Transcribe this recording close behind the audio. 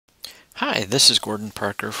Hi, this is Gordon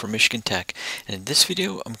Parker from Michigan Tech, and in this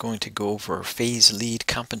video I'm going to go over phase lead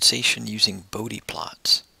compensation using Bode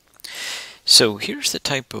plots. So here's the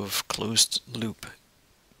type of closed loop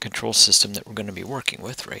control system that we're going to be working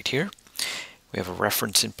with right here. We have a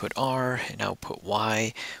reference input R and output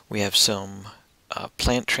Y. We have some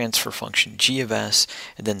plant transfer function G of S,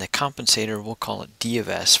 and then the compensator, we'll call it D of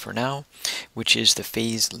S for now, which is the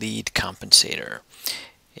phase lead compensator.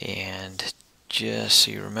 And just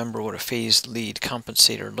so you remember what a phase lead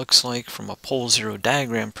compensator looks like from a pole zero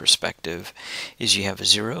diagram perspective, is you have a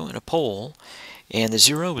zero and a pole, and the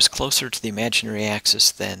zero is closer to the imaginary axis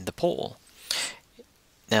than the pole.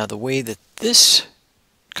 Now the way that this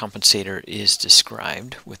compensator is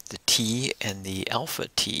described with the t and the alpha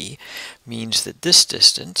t means that this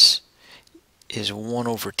distance is 1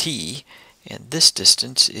 over t and this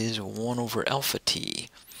distance is 1 over alpha t,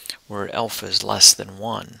 where alpha is less than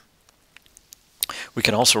 1. We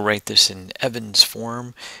can also write this in Evans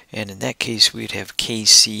form, and in that case we'd have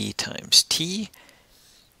Kc times T,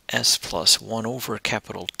 S plus 1 over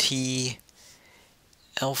capital T,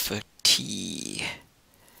 alpha T,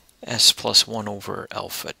 S plus 1 over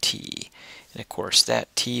alpha T. And of course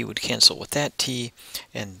that T would cancel with that T,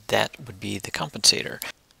 and that would be the compensator.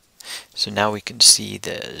 So now we can see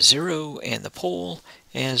the 0 and the pole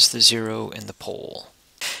as the 0 and the pole.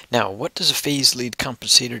 Now, what does a phase lead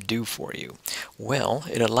compensator do for you? Well,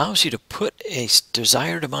 it allows you to put a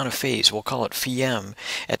desired amount of phase, we'll call it phi m,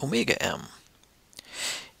 at omega m.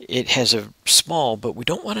 It has a small, but we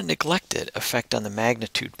don't want to neglect it, effect on the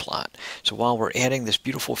magnitude plot. So while we're adding this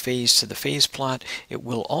beautiful phase to the phase plot, it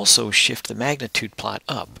will also shift the magnitude plot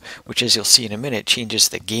up, which, as you'll see in a minute, changes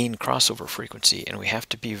the gain crossover frequency, and we have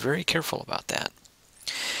to be very careful about that.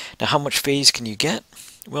 Now, how much phase can you get?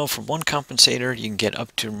 Well, from one compensator you can get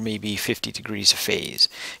up to maybe 50 degrees of phase.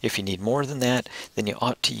 If you need more than that, then you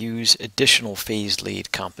ought to use additional phase lead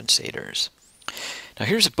compensators. Now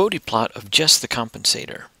here's a Bode plot of just the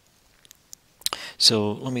compensator.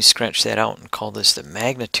 So let me scratch that out and call this the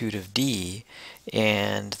magnitude of D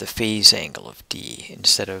and the phase angle of D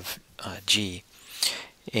instead of G.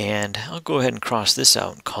 And I'll go ahead and cross this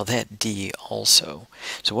out and call that D also.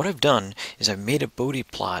 So what I've done is I've made a Bode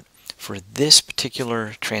plot for this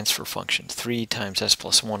particular transfer function, 3 times s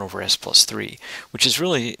plus 1 over s plus 3, which is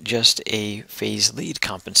really just a phase lead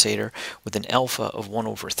compensator with an alpha of 1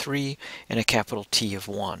 over 3 and a capital T of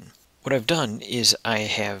 1. What I've done is I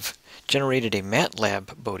have generated a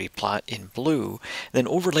MATLAB Bode plot in blue, then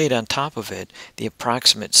overlaid on top of it the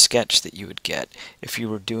approximate sketch that you would get if you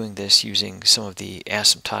were doing this using some of the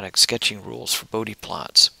asymptotic sketching rules for Bode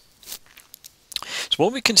plots. So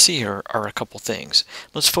what we can see here are a couple things.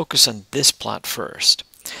 Let's focus on this plot first.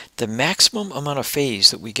 The maximum amount of phase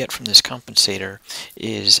that we get from this compensator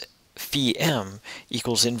is phi m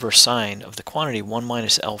equals inverse sine of the quantity 1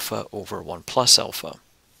 minus alpha over 1 plus alpha.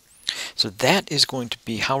 So that is going to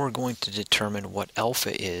be how we're going to determine what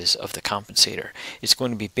alpha is of the compensator. It's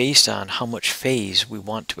going to be based on how much phase we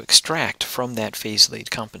want to extract from that phase lead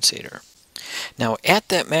compensator. Now at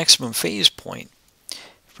that maximum phase point,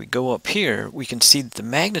 if we go up here, we can see that the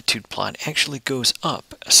magnitude plot actually goes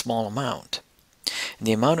up a small amount. And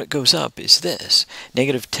the amount it goes up is this,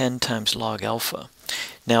 negative 10 times log alpha.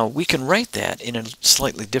 Now we can write that in a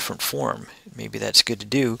slightly different form. Maybe that's good to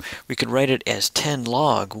do. We could write it as 10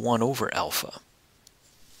 log 1 over alpha.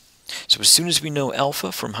 So as soon as we know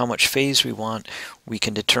alpha from how much phase we want, we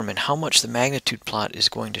can determine how much the magnitude plot is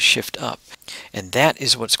going to shift up. And that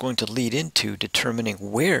is what's going to lead into determining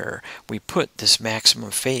where we put this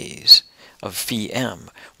maximum phase of phi m.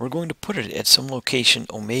 We're going to put it at some location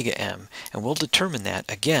omega m, and we'll determine that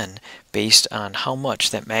again based on how much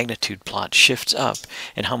that magnitude plot shifts up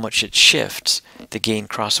and how much it shifts the gain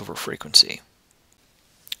crossover frequency.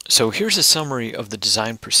 So here's a summary of the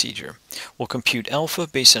design procedure. We'll compute alpha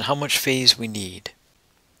based on how much phase we need.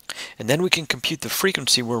 And then we can compute the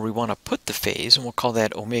frequency where we want to put the phase, and we'll call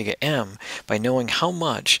that omega m, by knowing how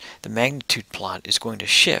much the magnitude plot is going to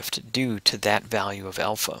shift due to that value of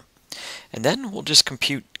alpha. And then we'll just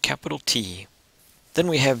compute capital T. Then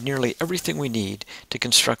we have nearly everything we need to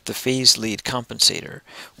construct the phase lead compensator,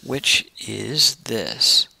 which is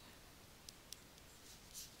this.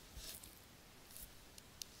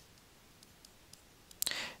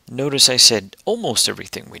 Notice I said almost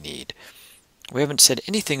everything we need. We haven't said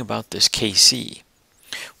anything about this Kc.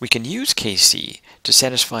 We can use Kc to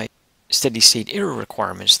satisfy steady-state error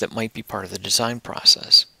requirements that might be part of the design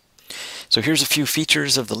process. So here's a few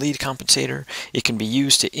features of the lead compensator. It can be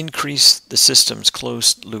used to increase the system's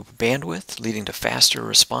closed loop bandwidth, leading to faster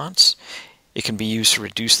response. It can be used to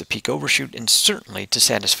reduce the peak overshoot and certainly to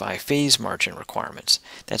satisfy phase margin requirements.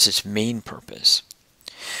 That's its main purpose.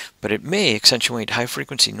 But it may accentuate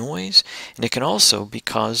high-frequency noise, and it can also,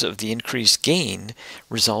 because of the increased gain,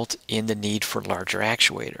 result in the need for larger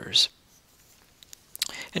actuators.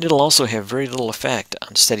 And it'll also have very little effect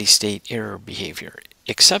on steady-state error behavior,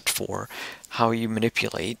 except for how you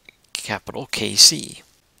manipulate capital KC.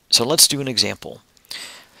 So let's do an example.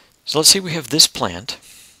 So let's say we have this plant,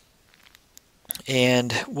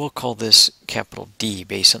 and we'll call this capital D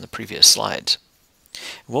based on the previous slides.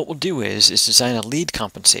 What we'll do is design a lead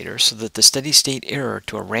compensator so that the steady-state error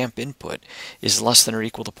to a ramp input is less than or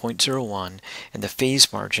equal to 0.01 and the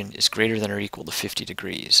phase margin is greater than or equal to 50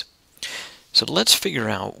 degrees. So let's figure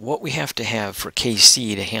out what we have to have for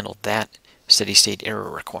KC to handle that steady-state error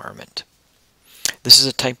requirement. This is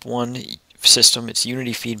a type 1 system. It's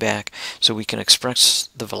unity feedback, so we can express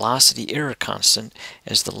the velocity error constant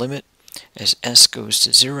as the limit as s goes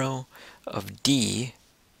to 0 of d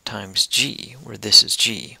times g, where this is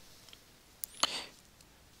g,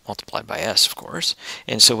 multiplied by s, of course.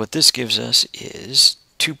 And so what this gives us is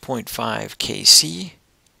 2.5 kc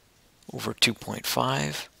over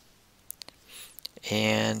 2.5,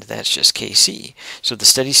 and that's just kc. So the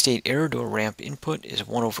steady state error to a ramp input is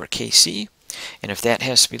 1 over kc, and if that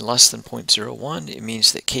has to be less than 0.01, it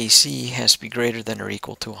means that kc has to be greater than or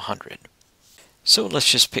equal to 100. So let's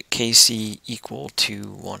just pick kc equal to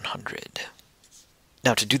 100.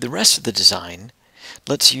 Now to do the rest of the design,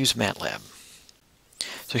 let's use MATLAB.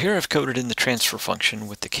 So here I've coded in the transfer function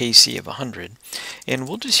with the kc of 100, and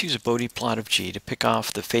we'll just use a Bode plot of g to pick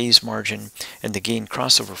off the phase margin and the gain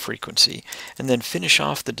crossover frequency, and then finish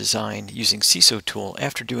off the design using sisotool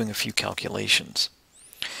after doing a few calculations.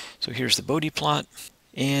 So here's the Bode plot,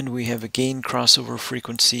 and we have a gain crossover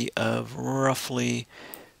frequency of roughly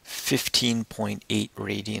 15.8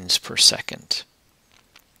 radians per second.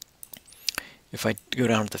 If I go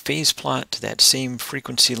down to the phase plot to that same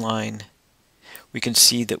frequency line, we can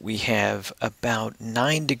see that we have about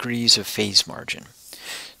 9 degrees of phase margin.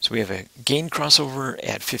 So we have a gain crossover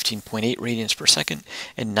at 15.8 radians per second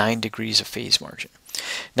and 9 degrees of phase margin.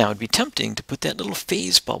 Now it'd be tempting to put that little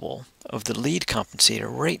phase bubble of the lead compensator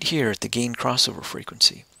right here at the gain crossover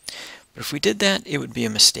frequency. But if we did that, it would be a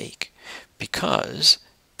mistake, because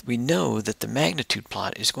we know that the magnitude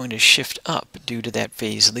plot is going to shift up due to that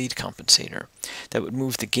phase lead compensator. That would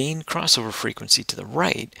move the gain crossover frequency to the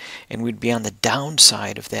right, and we'd be on the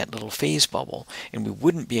downside of that little phase bubble, and we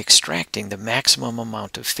wouldn't be extracting the maximum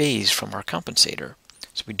amount of phase from our compensator.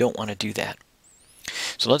 So we don't want to do that.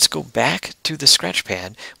 So let's go back to the scratch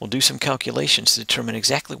pad. We'll do some calculations to determine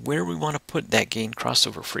exactly where we want to put that gain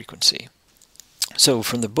crossover frequency. So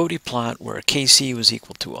from the Bode plot, where kc was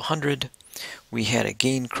equal to 100, we had a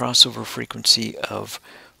gain crossover frequency of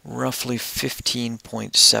roughly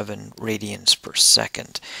 15.7 radians per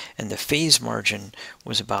second, and the phase margin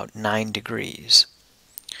was about 9 degrees.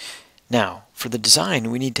 Now, for the design,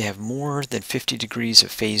 we need to have more than 50 degrees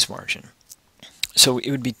of phase margin. So it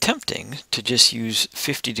would be tempting to just use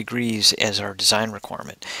 50 degrees as our design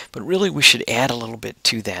requirement, but really we should add a little bit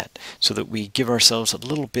to that so that we give ourselves a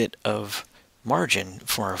little bit of margin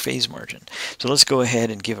for our phase margin. So let's go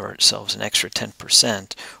ahead and give ourselves an extra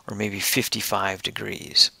 10%, or maybe 55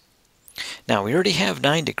 degrees. Now we already have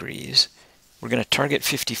 9 degrees. We're going to target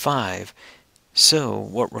 55. So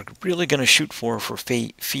what we're really going to shoot for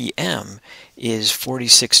phi m is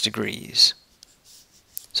 46 degrees.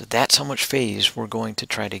 So that's how much phase we're going to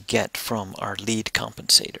try to get from our lead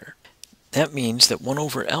compensator. That means that 1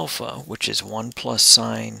 over alpha, which is 1 plus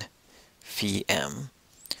sine phi m,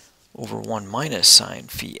 over 1 minus sine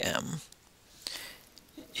phi m,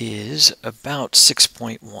 is about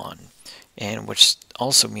 6.1, and which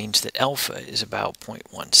also means that alpha is about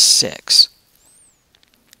 0.16.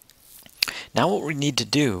 Now what we need to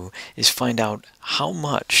do is find out how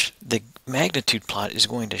much the magnitude plot is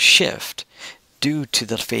going to shift due to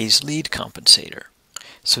the phase lead compensator.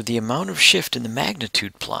 So the amount of shift in the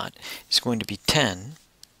magnitude plot is going to be 10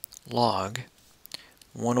 log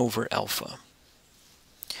 1 over alpha.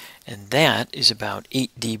 And that is about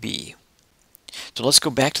 8 dB. So let's go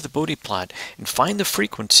back to the Bode plot and find the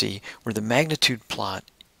frequency where the magnitude plot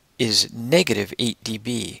is negative 8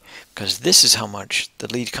 dB, because this is how much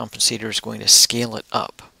the lead compensator is going to scale it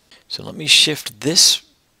up. So let me shift this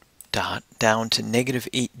dot down to negative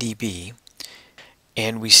 8 dB,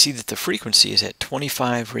 and we see that the frequency is at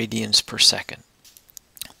 25 radians per second.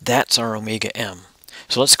 That's our omega m.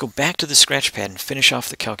 So let's go back to the scratch pad and finish off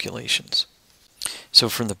the calculations. So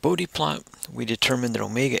from the Bode plot, we determined that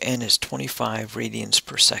omega n is 25 radians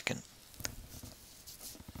per second.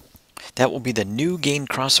 That will be the new gain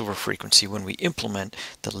crossover frequency when we implement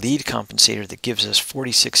the lead compensator that gives us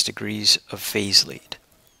 46 degrees of phase lead.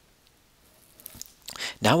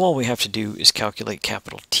 Now all we have to do is calculate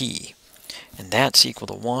capital T, and that's equal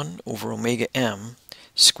to 1 over omega m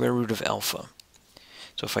square root of alpha.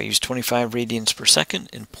 So if I use 25 radians per second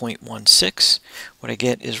and 0.16, what I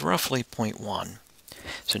get is roughly 0.1.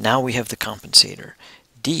 So now we have the compensator.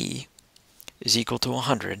 D is equal to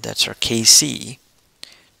 100, that's our Kc,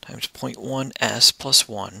 times 0.1 s plus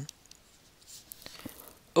 1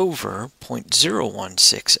 over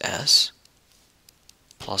 0.016 s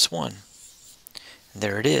plus 1. And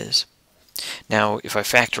there it is. Now, if I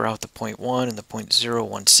factor out the 0.1 and the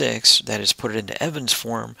 0.016, that is, put it into Evans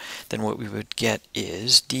form, then what we would get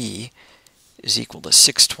is D is equal to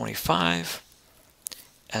 625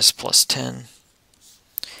 s plus 10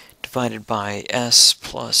 divided by s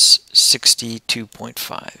plus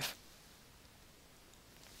 62.5.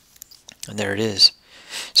 And there it is.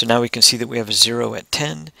 So now we can see that we have a 0 at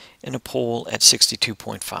 10 and a pole at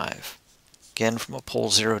 62.5. Again, from a pole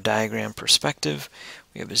zero diagram perspective,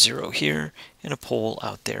 we have a 0 here and a pole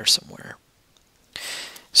out there somewhere.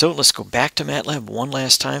 So let's go back to MATLAB one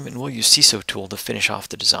last time, and we'll use sisotool to finish off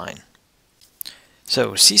the design.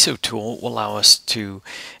 So sisotool will allow us to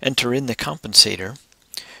enter in the compensator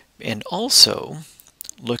and also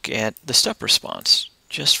look at the step response,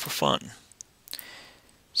 just for fun.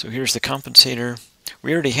 So here's the compensator.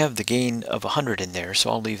 We already have the gain of 100 in there, so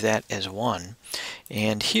I'll leave that as 1.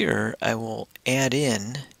 And here I will add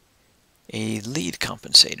in a lead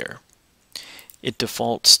compensator. It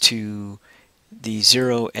defaults to the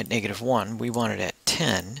 0 at -1. We want it at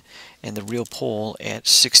 10, and the real pole at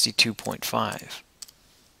 62.5.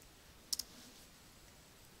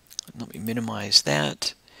 Let me minimize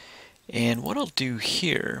that. And what I'll do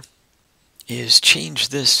here is change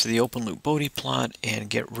this to the open loop Bode plot and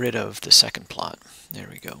get rid of the second plot. There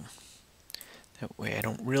we go. That way I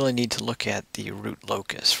don't really need to look at the root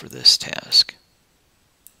locus for this task.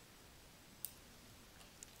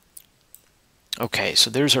 Okay, so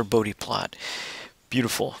there's our Bode plot.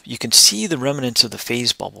 Beautiful. You can see the remnants of the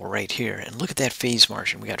phase bubble right here. And look at that phase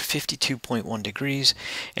margin. We got 52.1 degrees,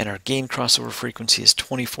 and our gain crossover frequency is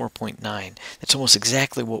 24.9. That's almost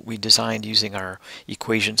exactly what we designed using our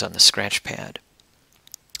equations on the scratch pad.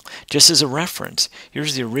 Just as a reference,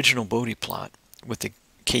 here's the original Bode plot with the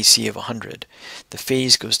Kc of 100. The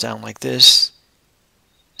phase goes down like this,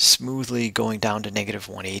 smoothly going down to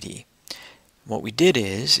 -180. What we did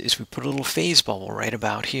is we put a little phase bubble right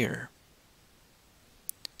about here.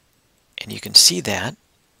 And you can see that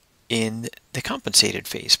in the compensated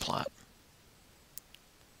phase plot.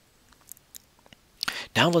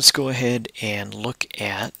 Now let's go ahead and look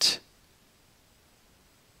at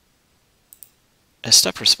a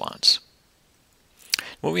step response.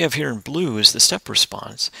 What we have here in blue is the step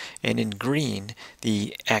response, and in green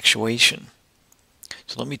the actuation.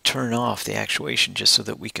 So let me turn off the actuation just so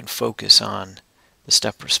that we can focus on the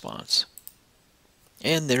step response.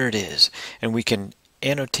 And there it is. And we can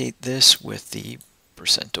annotate this with the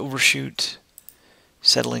 % overshoot,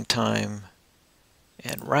 settling time,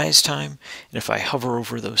 and rise time. And if I hover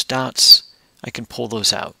over those dots, I can pull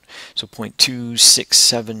those out. So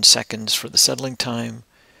 0.267 seconds for the settling time,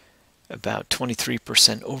 about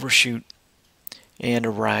 23% overshoot, and a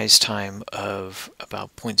rise time of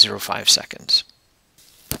about 0.05 seconds.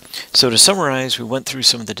 So to summarize, we went through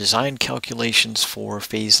some of the design calculations for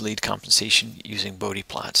phase lead compensation using Bode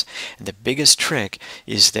plots. And the biggest trick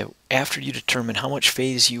is that after you determine how much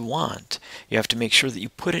phase you want, you have to make sure that you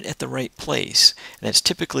put it at the right place. And that's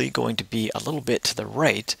typically going to be a little bit to the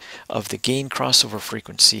right of the gain crossover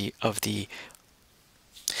frequency of the...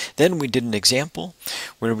 Then we did an example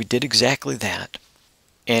where we did exactly that.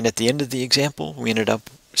 And at the end of the example, we ended up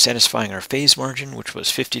satisfying our phase margin, which was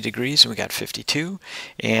 50 degrees, and we got 52.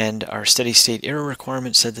 And our steady state error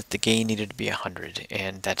requirement said that the gain needed to be 100,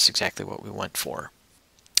 and that's exactly what we went for.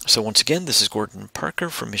 So once again, this is Gordon Parker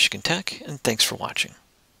from Michigan Tech, and thanks for watching.